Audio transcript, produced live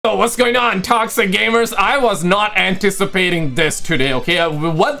Yo, what's going on, toxic gamers? I was not anticipating this today, okay?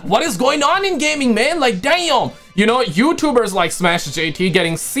 What is going on in gaming, man? Like, damn! You know, YouTubers like Smash JT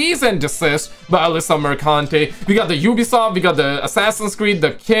getting cease and desist by Alyssa Mercante. We got the Ubisoft, we got the Assassin's Creed,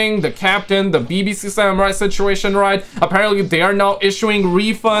 the King, the Captain, the BBC Samurai situation, right? Apparently, they are now issuing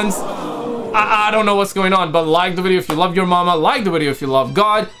refunds. I don't know what's going on, but like the video if you love your mama, like the video if you love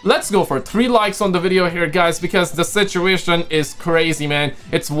God. Let's go for 3 likes on the video here, guys, because the situation is crazy, man.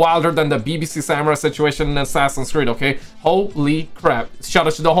 It's wilder than the BBC Samurai situation in Assassin's Creed, okay? Holy crap. Shout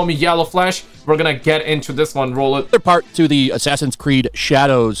out to the homie Yellow Flash. We're gonna get into this one, roll it. Another part to the Assassin's Creed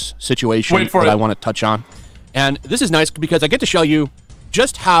Shadows situation that I want to touch on. And this is nice because I get to show you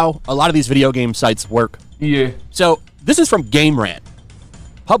just how a lot of these video game sites work. Yeah. So this is from Game Rant.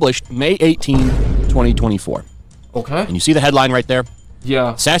 Published May 18, 2024. Okay. And you see the headline right there?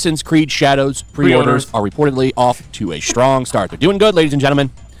 Yeah. Assassin's Creed Shadows pre-orders are reportedly off to a strong start. They're doing good, ladies and gentlemen.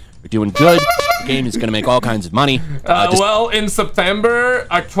 They're doing good. The game is going to make all kinds of money. Well, in September,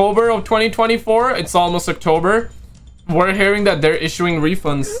 October of 2024, it's almost October, we're hearing that they're issuing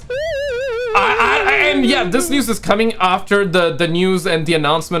refunds. And yeah, this news is coming after the news and the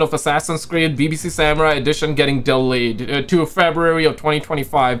announcement of Assassin's Creed BBC Samurai Edition getting delayed to February of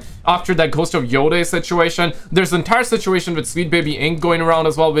 2025. After that Ghost of Yotei situation, there's an entire situation with Sweet Baby Inc. going around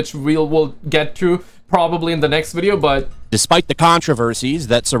as well, which we'll get to probably in the next video. But despite the controversies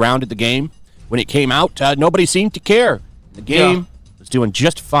that surrounded the game when it came out, nobody seemed to care. The game was doing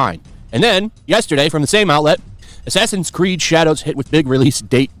just fine. And then yesterday, from the same outlet, Assassin's Creed Shadows hit with big release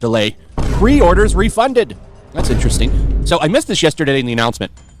date delay. Pre-orders refunded. That's interesting. So I missed this yesterday in the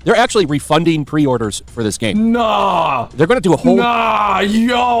announcement. They're actually refunding pre-orders for this game. Nah. They're going to do a whole... Nah,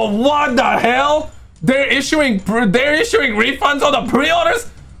 yo, what the hell? They're issuing refunds on the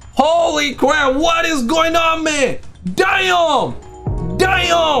pre-orders? Holy crap, what is going on, man? Damn!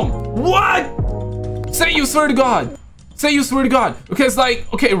 Damn! What? Say you swear to God. Say you swear to God. Because, like,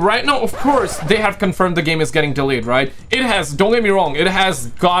 okay, right now, of course, they have confirmed the game is getting delayed, right? It has, don't get me wrong, it has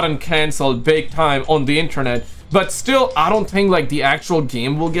gotten canceled big time on the internet. But still, I don't think, like, the actual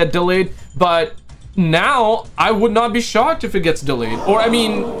game will get delayed. But now, I would not be shocked if it gets delayed. Or, I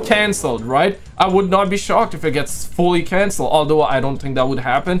mean, canceled, right? I would not be shocked if it gets fully canceled. Although, I don't think that would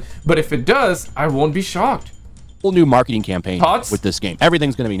happen. But if it does, I won't be shocked. Whole new marketing campaign with this game.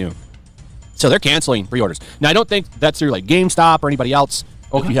 Everything's going to be new. So they're canceling pre-orders. Now, I don't think that's through like GameStop or anybody else.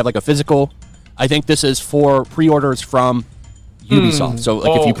 If you have like a physical, I think this is for pre-orders from Ubisoft. So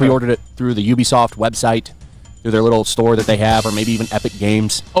like if you pre-ordered it through the Ubisoft website, through their little store that they have, or maybe even Epic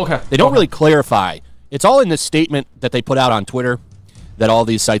Games. They don't really clarify. It's all in this statement that they put out on Twitter that all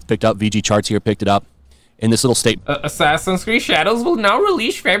these sites picked up. VG Charts here picked it up. In this little statement. Assassin's Creed Shadows will now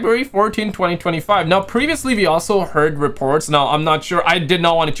release February 14, 2025. Now, previously, we also heard reports. Now, I'm not sure. I did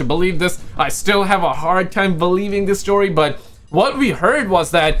not want to believe this. I still have a hard time believing this story. But what we heard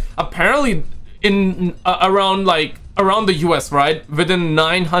was that apparently in around the US, right? Within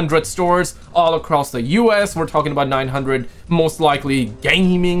 900 stores all across the US. We're talking about 900 most likely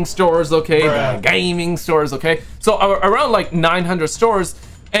gaming stores, okay? Gaming stores, okay? So around like 900 stores.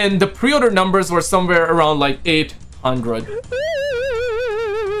 And the pre-order numbers were somewhere around like 800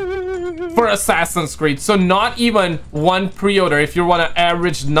 for Assassin's Creed. So not even one pre-order. If you want to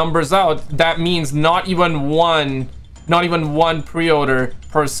average numbers out, that means not even one pre-order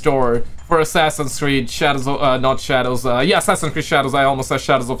per store for Assassin's Creed Shadows of, not Shadows, yeah, Assassin's Creed Shadows. I almost said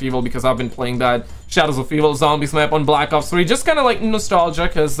Shadows of Evil because I've been playing that Shadows of Evil Zombies map on Black Ops 3. Just kind of like nostalgia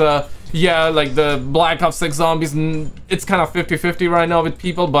because, yeah, like the Black Ops 6 Zombies, it's kind of 50-50 right now with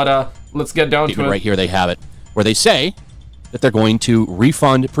people, but let's get down to it. Right here they have it, where they say that they're going to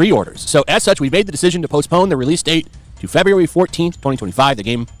refund pre-orders. So as such, we made the decision to postpone the release date to February 14th, 2025. The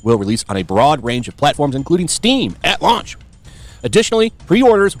game will release on a broad range of platforms, including Steam, at launch. Additionally,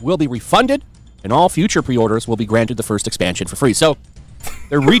 pre-orders will be refunded, and all future pre-orders will be granted the first expansion for free. So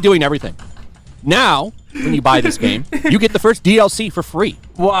they're redoing everything. Now, when you buy this game, you get the first DLC for free.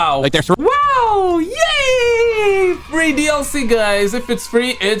 Wow. Like they're wow! Yay! Free DLC, guys. If it's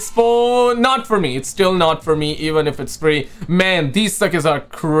free, it's for... Not for me. It's still not for me, even if it's free. Man, these suckers are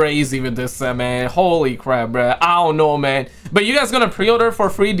crazy with this, man. Holy crap, bruh. I don't know, man. But you guys gonna pre-order for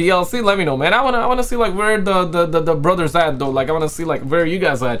free DLC? Let me know, man. I wanna see, like, where the brothers at, though. Like, I wanna see, like, where you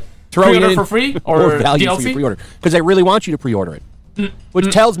guys at. Pre-order for free? Or value DLC? For your pre-order. Because they really want you to pre-order it.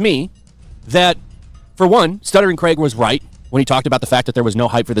 Which tells me that, for one, Stuttering Craig was right when he talked about the fact that there was no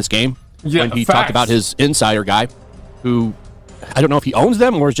hype for this game. Yeah, when he talked about his insider guy, who, I don't know if he owns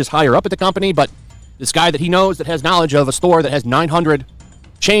them or is just higher up at the company, but this guy that he knows that has knowledge of a store that has 900,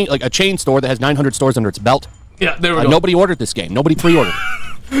 like a chain store that has 900 stores under its belt. Yeah, there we go. Nobody ordered this game. Nobody pre-ordered.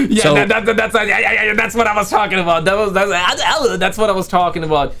 Yeah, so, that's what I was talking about. That's what I was talking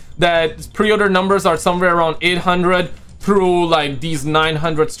about. That pre-order numbers are somewhere around 800 through like these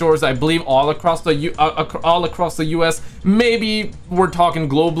 900 stores, I believe, all across the US. Maybe we're talking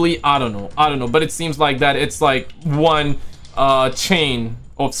globally. I don't know. But it seems like that it's like one chain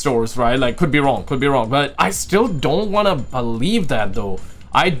of stores, right? Like, could be wrong. But I still don't want to believe that though.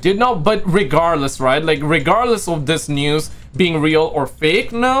 I did not. But regardless, right? Like, regardless of this news being real or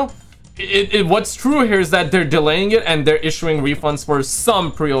fake now, what's true here is that they're delaying it and they're issuing refunds for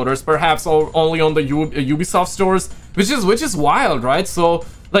some pre-orders, perhaps only on the Ubisoft stores, which is wild, right? So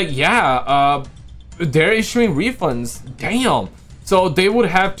like, yeah, they're issuing refunds. Damn. So they would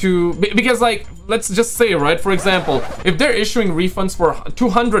have to, because like, let's just say, right, for example, if they're issuing refunds for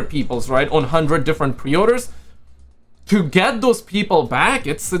 200 people's, right, on 100 different pre-orders, to get those people back,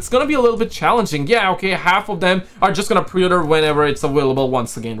 it's gonna be a little bit challenging. Yeah, okay, half of them are just gonna pre-order whenever it's available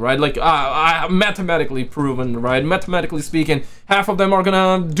once again, right? Like, mathematically proven, right? Mathematically speaking, half of them are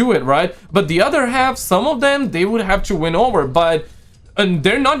gonna do it, right? But the other half, some of them, they would have to win over, and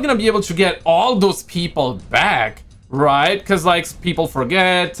they're not gonna be able to get all those people back, right? Because like, people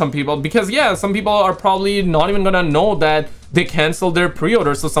forget, some people, because yeah, some people are probably not even gonna know that they canceled their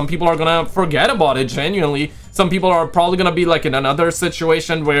pre-order, so some people are gonna forget about it genuinely. Some people are probably gonna be like in another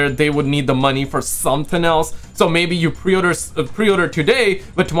situation where they would need the money for something else. So maybe you pre-order today,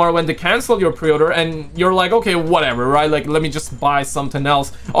 but tomorrow when they cancel your pre-order and you're like, okay, whatever, right? Like, let me just buy something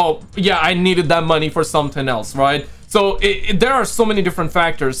else. Oh yeah, I needed that money for something else, right? So there are so many different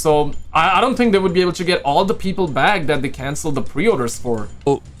factors. So I don't think they would be able to get all the people back that they canceled the pre-orders for.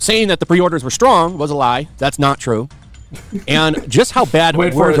 Well, saying that the pre-orders were strong was a lie. That's not true. And just how bad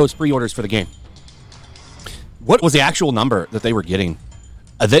were those pre-orders for the game? What was the actual number that they were getting?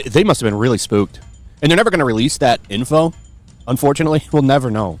 They must have been really spooked. And they're never going to release that info, unfortunately. We'll never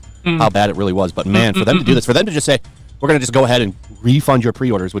know how bad it really was. But man, for them to do this, for them to just say, we're going to just go ahead and refund your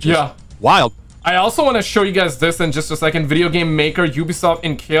pre-orders, which is wild. I also want to show you guys this in just a second. Video game maker Ubisoft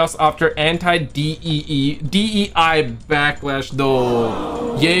in chaos after anti-DEI backlash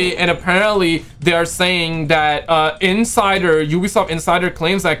though. Yay. And apparently they are saying that Ubisoft Insider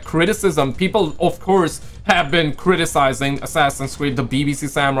claims that criticism, people of course have been criticizing Assassin's Creed, the BBC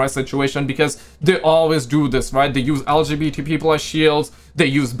Samurai situation, because they always do this, right? They use LGBT people as shields, they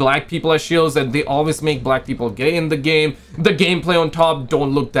use black people as shields, and they always make black people gay in the game. The gameplay on top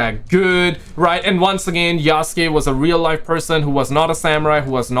don't look that good, right? And once again, Yasuke was a real life person who was not a samurai, who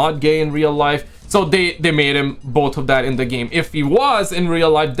was not gay in real life. So they made him both of that in the game. If he was in real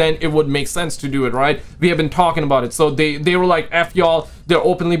life, then it would make sense to do it, right? We have been talking about it. So they were like, F y'all, they're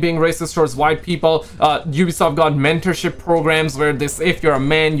openly being racist towards white people. Ubisoft got mentorship programs where they say, if you're a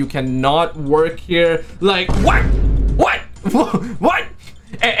man, you cannot work here. Like, what? What?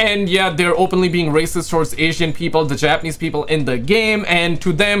 And yeah, they're openly being racist towards Asian people, the Japanese people in the game, and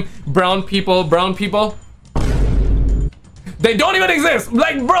to them, brown people, they don't even exist.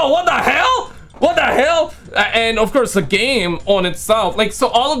 Like, bro, what the hell? What the hell? And of course, the game on itself, like, so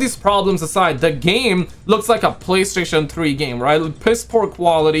all of these problems aside, the game looks like a PlayStation 3 game, right? Piss poor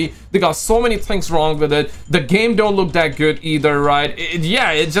quality. They got so many things wrong with it. The game don't look that good either, right?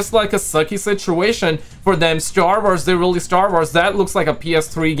 Yeah, it's just like a sucky situation for them. Star Wars, they released Star Wars. That looks like a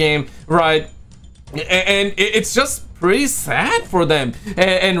PS3 game, right? And it's just pretty sad for them.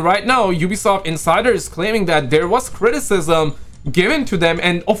 And right now, Ubisoft Insider is claiming that there was criticism given to them,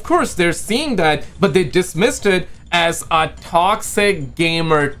 and of course they're seeing that, but they dismissed it as a toxic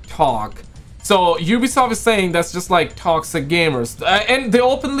gamer talk. So Ubisoft is saying that's just like toxic gamers, and they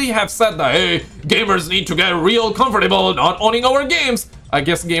openly have said that, hey, gamers need to get real comfortable not owning our games. I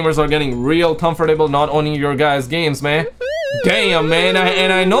guess gamers are getting real comfortable not owning your guys' games, man. Damn, man.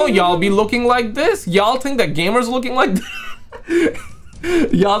 And I know y'all be looking like this. Y'all think that gamers looking like this?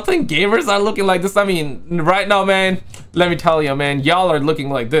 Y'all think gamers are looking like this? I mean, right now, man, let me tell you, man, y'all are looking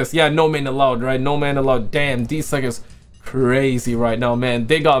like this. Yeah, no man allowed, right? No man allowed. Damn, these suckers crazy right now, man.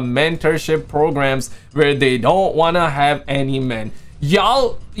 They got mentorship programs where they don't want to have any men.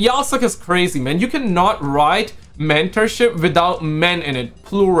 Y'all suckers crazy, man. You cannot write mentorship without men in it.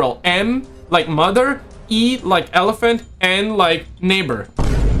 Plural. M like mother, E like elephant, N like neighbor.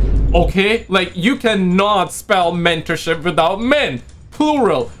 Okay? Like, you cannot spell mentorship without men.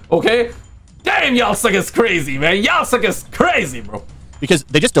 Plural, okay? Damn, y'all suckers crazy, man. Y'all suckers crazy, bro. Because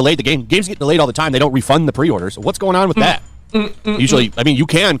they just delayed the game. Games get delayed all the time. They don't refund the pre-orders. What's going on with that? Usually, I mean, you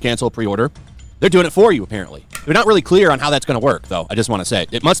can cancel a pre-order. They're doing it for you, apparently. They're not really clear on how that's going to work, though. I just want to say.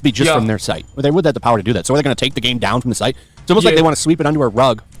 It must be just from their site. Or they would have the power to do that. So are they going to take the game down from the site? It's almost like they want to sweep it under a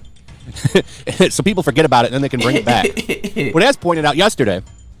rug. So people forget about it, and then they can bring it back. But as pointed out yesterday,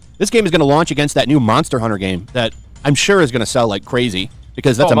 This game is going to launch against that new Monster Hunter game that I'm sure is going to sell like crazy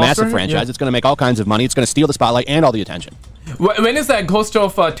because that's a massive franchise. Yeah. It's going to make all kinds of money. It's going to steal the spotlight and all the attention. When is that Ghost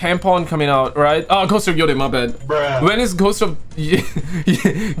of Tampon coming out, right? Oh, Ghost of Yotei, my bad. Bruh. When is Ghost of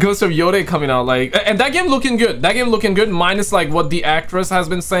Yotei coming out? Like, and that game looking good. That game looking good, minus like what the actress has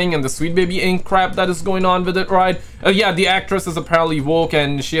been saying and the Sweet Baby Inc. crap that is going on with it, right? Yeah, the actress is apparently woke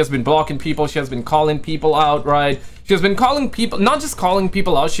and she has been blocking people. She has been calling people out, right? She has been calling people, not just calling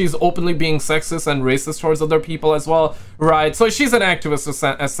people out, she's openly being sexist and racist towards other people as well, right? So she's an activist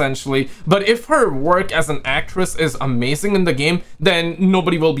essentially. But if her work as an actress is amazing in the game, then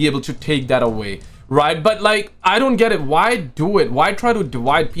nobody will be able to take that away, right? But like, I don't get it. Why do it? Why try to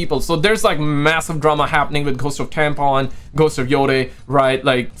divide people? So there's like massive drama happening with Ghost of Tampon, Ghost of Yotei, right?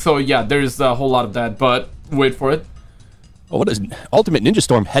 Like, so yeah, there's a whole lot of that, but wait for it. Oh, what is Ultimate Ninja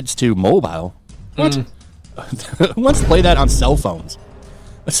Storm heads to mobile? What? Who wants to play that on cell phones?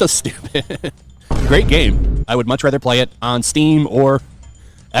 That's so stupid. Great game. I would much rather play it on Steam or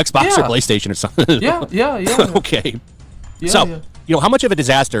Xbox or PlayStation or something. Yeah. Okay. So, you know, how much of a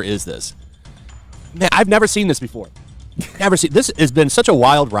disaster is this? Man, I've never seen this before. Never seen. This has been such a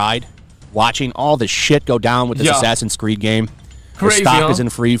wild ride, watching all the shit go down with this Assassin's Creed game. Crazy, the stock is in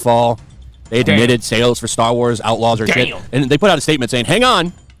free fall. They admitted sales for Star Wars Outlaws are shit. And they put out a statement saying, hang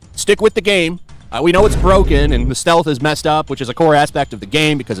on, stick with the game. We know it's broken and the stealth is messed up, which is a core aspect of the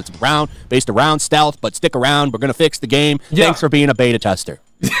game because it's based around stealth, but stick around. We're going to fix the game. Thanks for being a beta tester.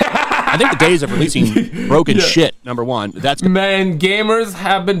 I think the days of releasing broken shit, number one. Man, gamers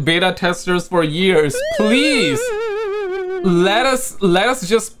have been beta testers for years. Please, let us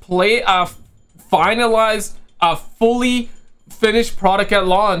just play a finalized, a fully finished product at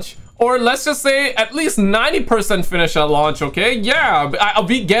launch. Or let's just say at least 90% finish at launch, okay? Yeah,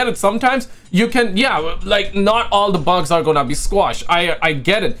 we get it. Sometimes you can, like not all the bugs are gonna be squashed. I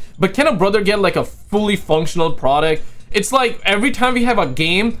get it. But can a brother get like a fully functional product? It's like every time we have a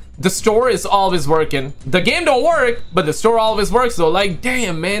game, the store is always working. The game don't work, but the store always works. So like,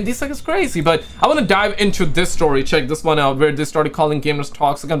 damn, man, this thing is crazy. But I want to dive into this story. Check this one out, where they started calling gamers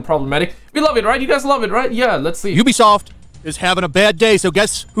toxic and problematic. We love it, right? You guys love it, right? Yeah, let's see. Ubisoft is having a bad day, so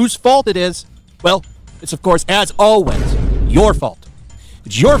guess whose fault it is? Well, it's of course, as always, your fault.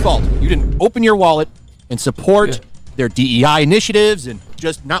 It's your fault. You didn't open your wallet and support their DEI initiatives and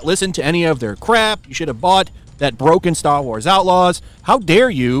just not listen to any of their crap. You should have bought that broken Star Wars Outlaws. How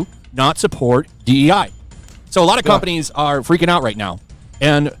dare you not support DEI? So a lot of companies are freaking out right now,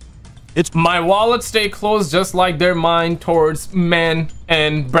 and it's my wallet stay closed just like their mind towards men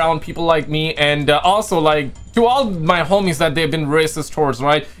and brown people like me, and also like to all my homies that they've been racist towards,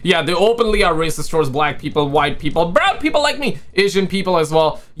 right? Yeah, they openly are racist towards black people, white people, brown people like me, Asian people as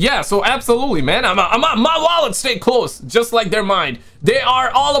well. Yeah, so absolutely, man, my wallet stay closed just like their mind. They are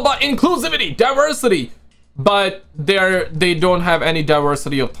all about inclusivity, diversity, but they don't have any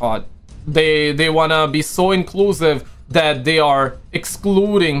diversity of thought. They wanna be so inclusive that they are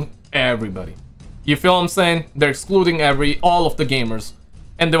excluding everybody. You feel what I'm saying? They're excluding all of the gamers,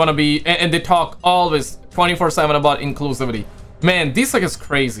 and they want to be, and they talk always 24/7 about inclusivity. Man, this like is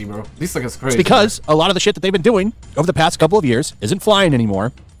crazy, bro. This like is crazy. It's because a lot of the shit that they've been doing over the past couple of years isn't flying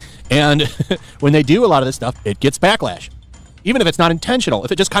anymore, and when they do a lot of this stuff, it gets backlash. Even if it's not intentional,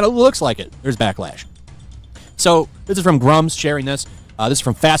 if it just kind of looks like it, there's backlash. So this is from Grums sharing this. This is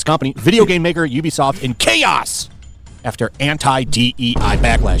from Fast Company. Video game maker Ubisoft in chaos after anti-DEI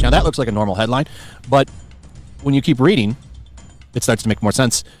backlash. Now that looks like a normal headline, but when you keep reading, it starts to make more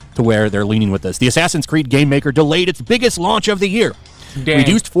sense to where they're leaning with this. The Assassin's Creed game maker delayed its biggest launch of the year.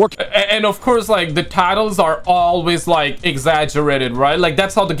 Reduced 4K. And of course, like, the titles are always like exaggerated, right? Like,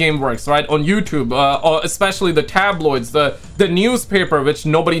 that's how the game works, right? On YouTube, especially the tabloids, the newspaper, which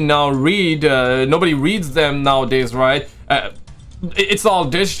nobody reads them nowadays, right? It's all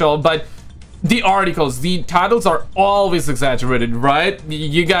digital, but the articles, the titles are always exaggerated, right?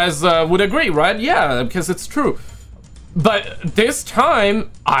 You guys would agree, right? Yeah, because it's true. But this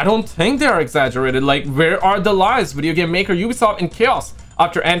time, I don't think they are exaggerated. Like, where are the lies? Video game maker Ubisoft in chaos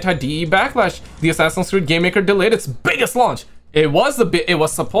after anti-DE backlash. The Assassin's Creed game maker delayed its biggest launch. It was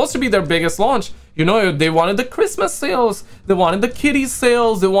supposed to be their biggest launch. You know, they wanted the Christmas sales, they wanted the kiddies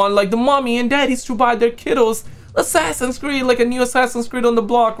sales, they wanted like the mommy and daddies to buy their kiddos Assassin's Creed, like a new Assassin's Creed on the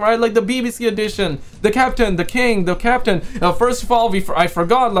block, right? Like the BBC edition, the captain, the king, the captain. First of all, I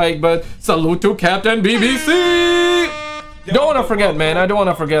forgot, like, but salute to Captain BBC. Don't want to forget, man. I don't want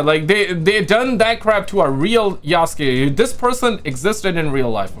to forget. Like, they done that crap to a real Yasuke. This person existed in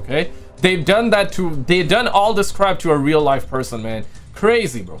real life, okay? They've done all this crap to a real life person, man.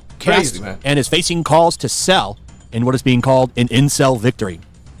 Crazy, bro. Crazy, man. And is facing calls to sell in what is being called an incel victory.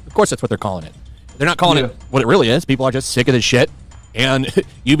 Of course, that's what they're calling it. They're not calling it what it really is. People are just sick of this shit. And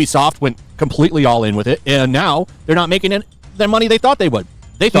Ubisoft went completely all in with it. And now they're not making the money they thought they would.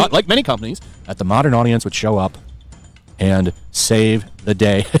 They thought, like many companies, that the modern audience would show up and save the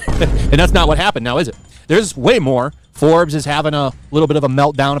day. And that's not what happened now, is it? There's way more. Forbes is having a little bit of a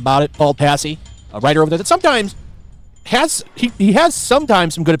meltdown about it. Paul Passy, a writer over there that sometimes he has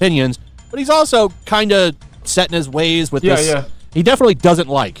sometimes some good opinions, but he's also kind of set in his ways with this. Yeah. He definitely doesn't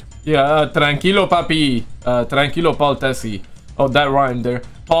like. Yeah, tranquilo, papi. Tranquilo, Paul Tassi. Oh, that rhymed there.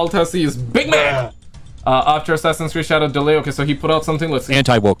 Paul Tassi is big man. After Assassin's Creed Shadow delay, okay, so he put out something. Let's see.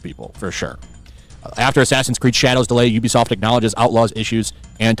 Anti-woke people, for sure. After Assassin's Creed Shadow's delay, Ubisoft acknowledges outlaws issues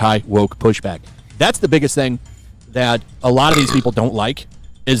anti-woke pushback. That's the biggest thing that a lot of these people don't like,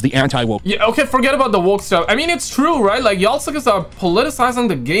 is the anti-woke. Yeah, okay, forget about the woke stuff. I mean, it's true, right? Like, y'all suckers are politicizing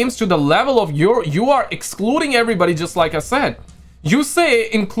the games to the level of you are excluding everybody, just like I said. You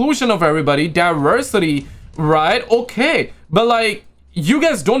say inclusion of everybody, diversity, right? Okay, but like, you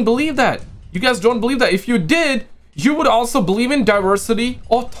guys don't believe that. You guys don't believe that. If you did, you would also believe in diversity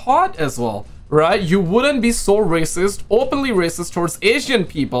of thought as well, right? You wouldn't be so racist, openly racist towards Asian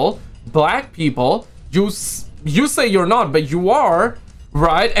people, black people. You say you're not, but you are,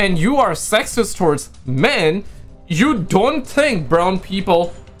 right? And you are sexist towards men. You don't think brown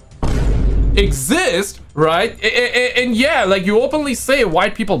people exist, right? And yeah, like, you openly say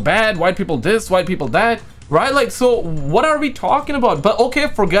white people bad, white people this, white people that, right? Like, so what are we talking about? But okay,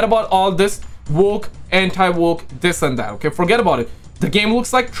 forget about all this woke, anti-woke, this and that. Okay, forget about it. The game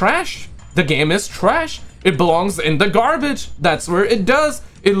looks like trash. The game is trash. It belongs in the garbage. That's where it does.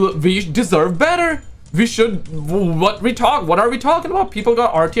 We deserve better. We should, what are we talking about? People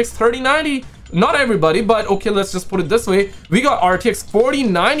got RTX 3090. Not everybody, but okay, let's just put it this way. We got RTX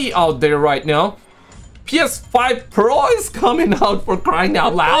 4090 out there right now. PS5 Pro is coming out, for crying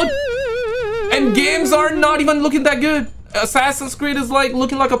out loud. And games are not even looking that good. Assassin's Creed is like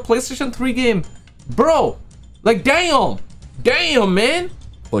looking like a PlayStation 3 game. Bro, like, damn, man.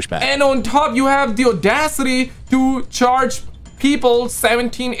 Pushback. And on top, you have the audacity to charge people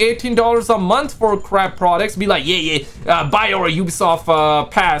 $17, $18 a month for crap products. Be like, buy our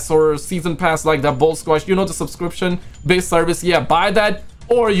Ubisoft pass or season pass, like that bull squash, you know, the subscription based service. Yeah, buy that,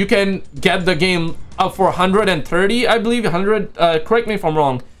 or you can get the game up for 130, I believe. 100, correct me if I'm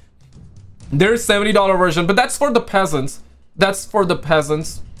wrong. There's $70 version, but that's for the peasants. That's for the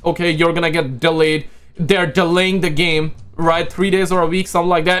peasants. Okay, you're gonna get delayed. They're delaying the game, right? 3 days or a week, something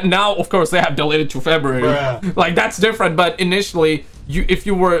like that. Now, of course, they have delayed it to February. Bruh. Like, that's different. But initially, if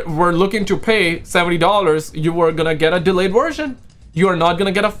you were looking to pay $70, you were gonna get a delayed version. You are not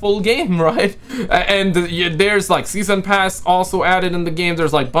gonna get a full game, right? And there's like season pass also added in the game.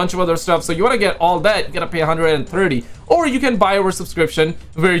 There's like a bunch of other stuff. So you want to get all that, you gotta pay 130. Or you can buy our subscription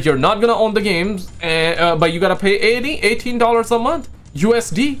where you're not gonna own the games, but you gotta pay $18 a month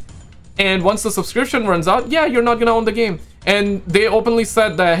USD. And once the subscription runs out, yeah, you're not gonna own the game. And they openly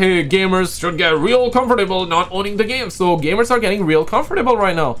said that, hey, gamers should get real comfortable not owning the game. So gamers are getting real comfortable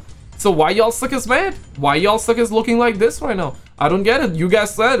right now. So why y'all suckers mad? Why y'all suckers looking like this right now? I don't get it. You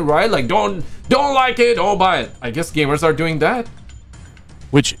guys said, right? Like, don't like it, don't buy it. I guess gamers are doing that.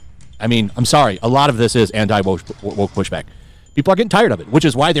 Which, I mean, I'm sorry. A lot of this is anti-woke pushback. People are getting tired of it, which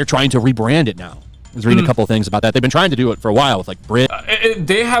is why they're trying to rebrand it now. I was reading a couple of things about that. They've been trying to do it for a while with like Brit.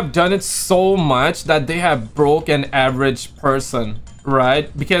 They have done it so much that they have broke an average person,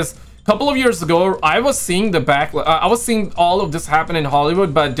 right? Because a couple of years ago, I was seeing I was seeing all of this happen in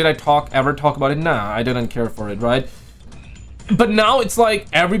Hollywood, but did I ever talk about it? Nah, I didn't care for it, right? But now it's like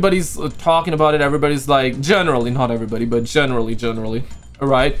everybody's talking about it. Everybody's like, generally, not everybody, but generally,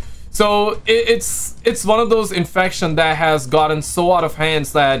 right? So it's one of those infections that has gotten so out of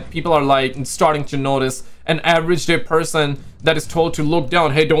hands that people are like starting to notice. An average day person that is told to look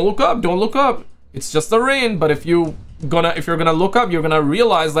down. Hey, don't look up, don't look up. It's just the rain. But if you're gonna look up, you're gonna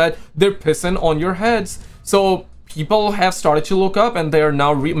realize that they're pissing on your heads. So people have started to look up, and they are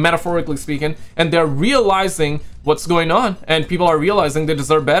now, metaphorically speaking, and they're realizing what's going on, and people are realizing they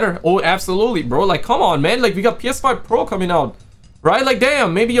deserve better. Oh, absolutely, bro. Like, come on, man. Like, we got PS5 Pro coming out, right? Like,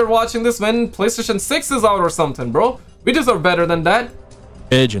 damn, maybe you're watching this when PlayStation 6 is out or something, bro. We deserve better than that.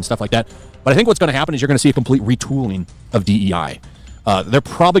 And stuff like that. But I think what's going to happen is you're going to see a complete retooling of DEI. They're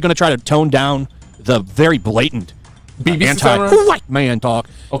probably going to try to tone down the very blatant anti-white man talk,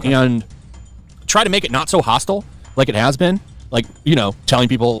 and try to make it not so hostile like it has been. Like, you know, telling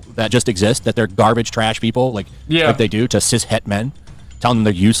people that just exist, that they're garbage trash people, like they do to cis-het men, telling them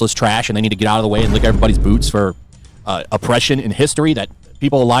they're useless trash and they need to get out of the way and lick everybody's boots for oppression in history that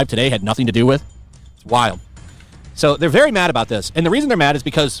people alive today had nothing to do with. It's wild. So they're very mad about this. And the reason they're mad is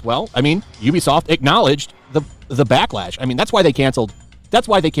because, well, I mean, Ubisoft acknowledged the backlash. I mean, that's why they canceled. That's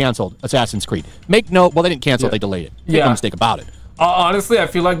why they canceled Assassin's Creed. Make no, well, they didn't cancel it, they delayed it. Make no mistake about it. Honestly, I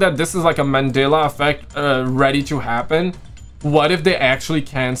feel like that this is like a Mandela effect ready to happen. What if they actually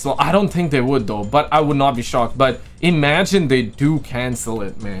cancel? I don't think they would though, but I would not be shocked. But imagine they do cancel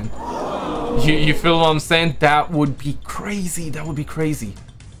it, man. You feel what I'm saying? That would be crazy. That would be crazy.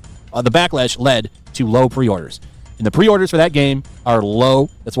 The backlash led to low pre-orders. And the pre-orders for that game are low.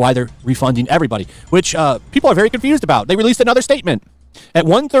 That's why they're refunding everybody, which people are very confused about. They released another statement at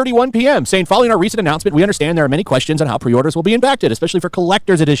 1:31 p.m. saying, following our recent announcement, we understand there are many questions on how pre-orders will be impacted, especially for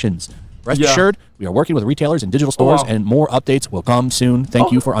collector's editions. Rest assured, we are working with retailers and digital stores, and more updates will come soon.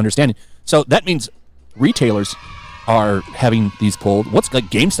 Thank you for understanding. So that means retailers are having these pulled. What's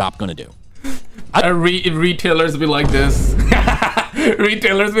like GameStop going to do? Retailers be like this.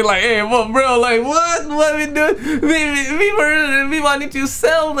 Retailers be like, hey, well, bro, like, what we do? We wanted to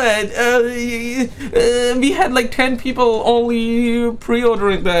sell that. We had like 10 people only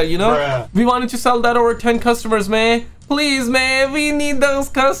pre-ordering that, you know? Bruh. We wanted to sell that over 10 customers, man. Please, man, we need those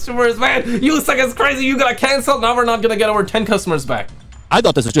customers, man. You suck as crazy. You gotta cancel. Now we're not gonna get over 10 customers back. I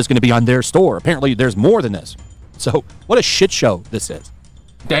thought this was just gonna be on their store. Apparently, there's more than this. So, what a shit show this is.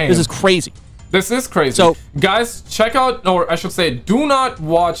 Damn. This is crazy. This is crazy. So, guys, check out, or I should say, do not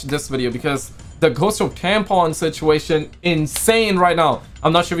watch this video because the Ghost of Tampon situation, insane right now.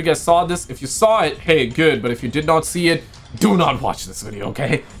 I'm not sure if you guys saw this. If you saw it, hey, good. But if you did not see it, do not watch this video,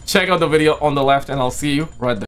 okay? Check out the video on the left, and I'll see you right there.